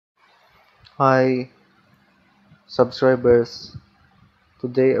Hi subscribers,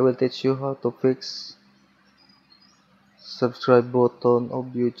 today I will teach you how to fix subscribe button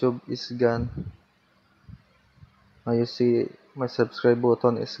of YouTube is gone. Now you see my subscribe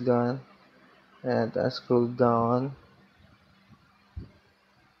button is gone and I scroll down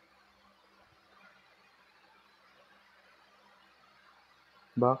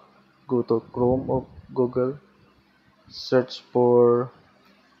back, go to Chrome of Google, search for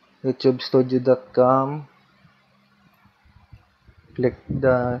youtubestudio.com, click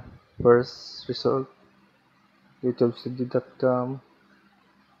the first result youtubestudio.com,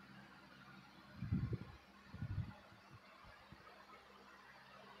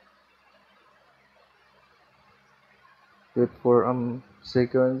 wait for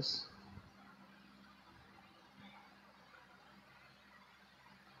seconds.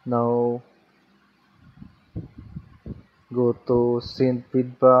 Now go to send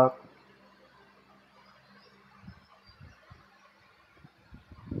feedback.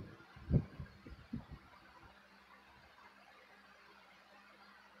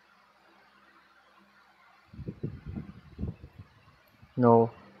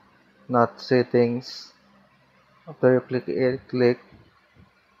 No, not settings. After you click it, click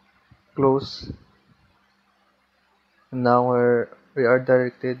close. And now we are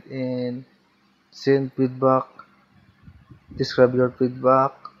directed in send feedback. Describe your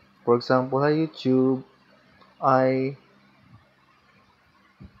feedback. For example, hi YouTube, I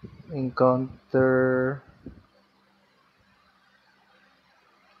encounter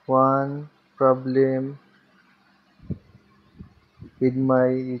one problem with my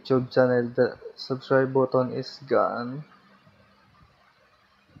YouTube channel. The subscribe button is gone.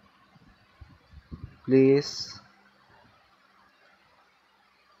 Please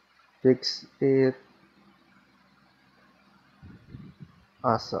fix it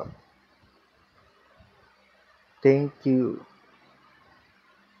ASAP. Thank you.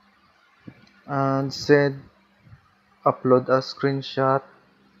 And send upload a screenshot.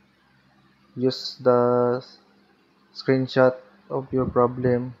 Use the screenshot of your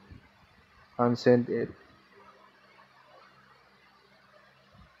problem and send it.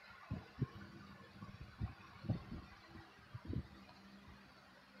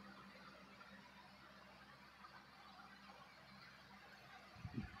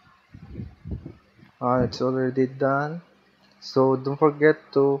 It's already done. So don't forget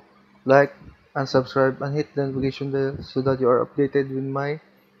to like and subscribe and hit the notification bell so that you are updated with my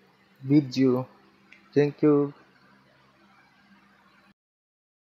video. Thank you.